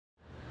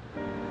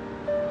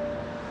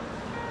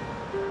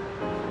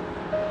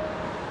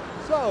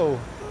So,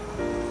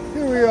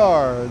 here we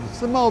are.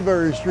 It's the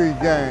Mulberry Street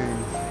gang.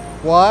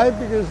 Why?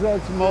 Because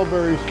that's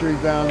Mulberry Street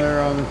down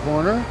there on the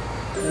corner.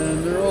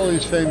 And there are all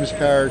these famous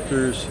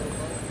characters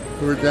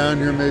who were down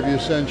here maybe a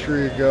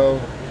century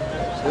ago.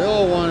 So they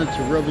all wanted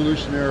to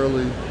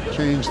revolutionarily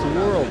change the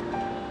world.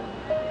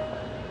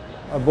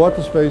 I bought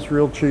the space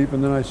real cheap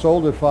and then I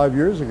sold it 5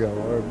 years ago,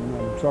 or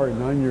I'm sorry,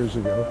 9 years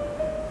ago.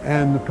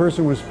 And the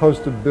person was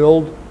supposed to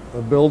build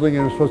a building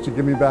and was supposed to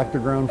give me back the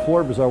ground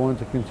floor because I wanted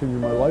to continue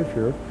my life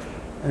here.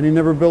 And he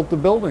never built the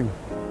building.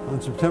 On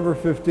September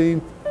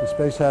 15th, the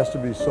space has to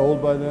be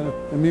sold by then.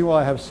 And meanwhile,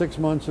 I have 6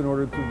 months in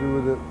order to do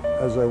with it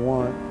as I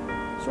want.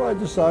 So I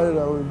decided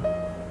I would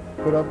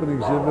put up an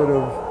exhibit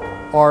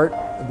of art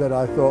that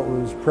I thought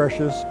was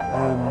precious,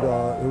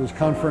 and it was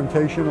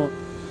confrontational.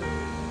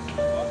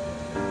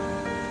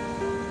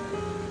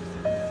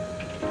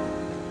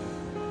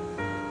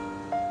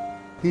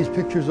 These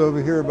pictures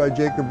over here by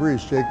Jacob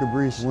Riis. Jacob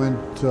Riis went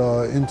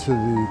into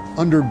the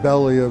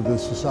underbelly of the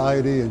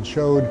society and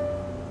showed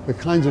the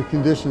kinds of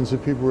conditions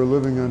that people were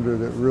living under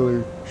that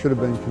really should have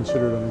been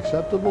considered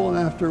unacceptable, and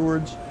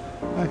afterwards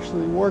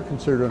actually were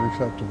considered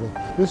unacceptable.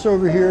 This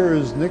over here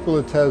is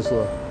Nikola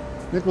Tesla.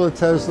 Nikola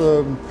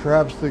Tesla,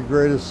 perhaps the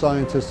greatest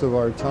scientist of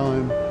our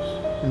time,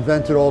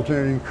 invented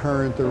alternating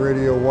current, the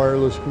radio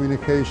wireless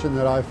communication,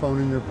 that iPhone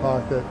in your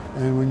pocket.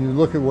 And when you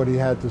look at what he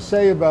had to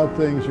say about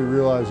things, you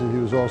realize that he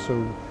was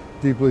also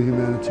deeply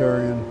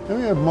humanitarian.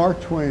 Then we have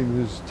Mark Twain,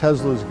 who's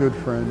Tesla's good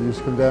friend. He used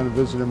to come down and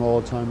visit him all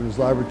the time in his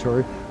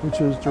laboratory, which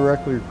is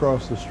directly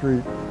across the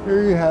street.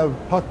 Here you have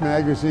Puck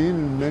magazine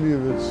and many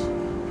of its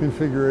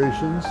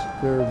configurations.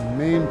 Their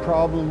main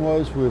problem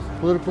was with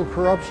political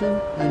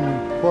corruption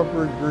and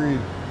corporate greed.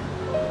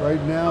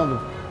 Right now, the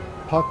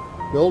Puck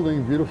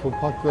building, beautiful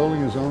Puck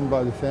building, is owned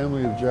by the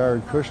family of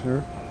Jared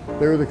Kushner.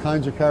 They were the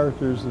kinds of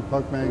characters that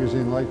Puck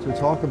magazine liked to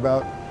talk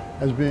about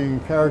as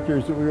being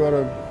characters that we ought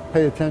to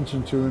pay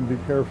attention to and be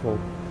careful.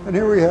 And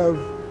here we have,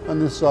 on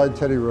this side,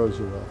 Teddy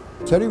Roosevelt.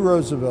 Teddy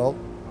Roosevelt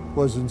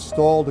was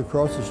installed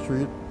across the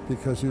street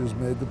because he was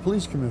made the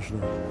police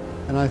commissioner.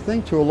 And I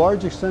think to a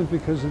large extent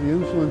because of the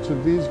influence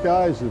of these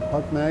guys at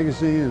Puck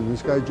magazine and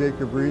this guy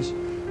Jacob Riis,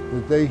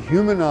 that they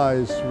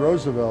humanized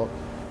Roosevelt.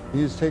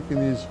 He's taking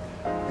these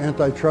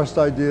antitrust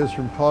ideas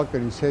from Puck,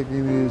 and he's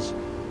taking these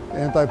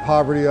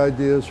anti-poverty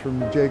ideas from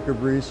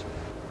Jacob Riis.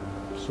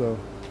 So,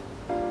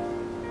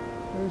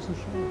 there's the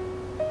show.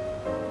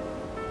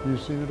 You've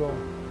seen it all.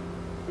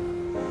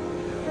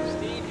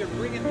 Steve, you're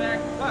bringing back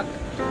Puck.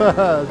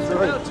 That's it's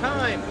right. About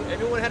time.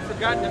 Everyone had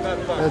forgotten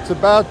about Puck. It's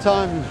about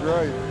time, he's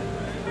right.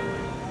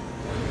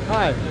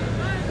 Hi.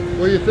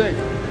 What do you think?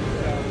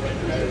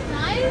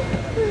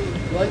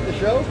 Nice. You like the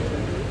show?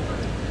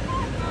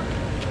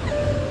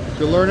 Did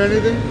you learn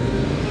anything?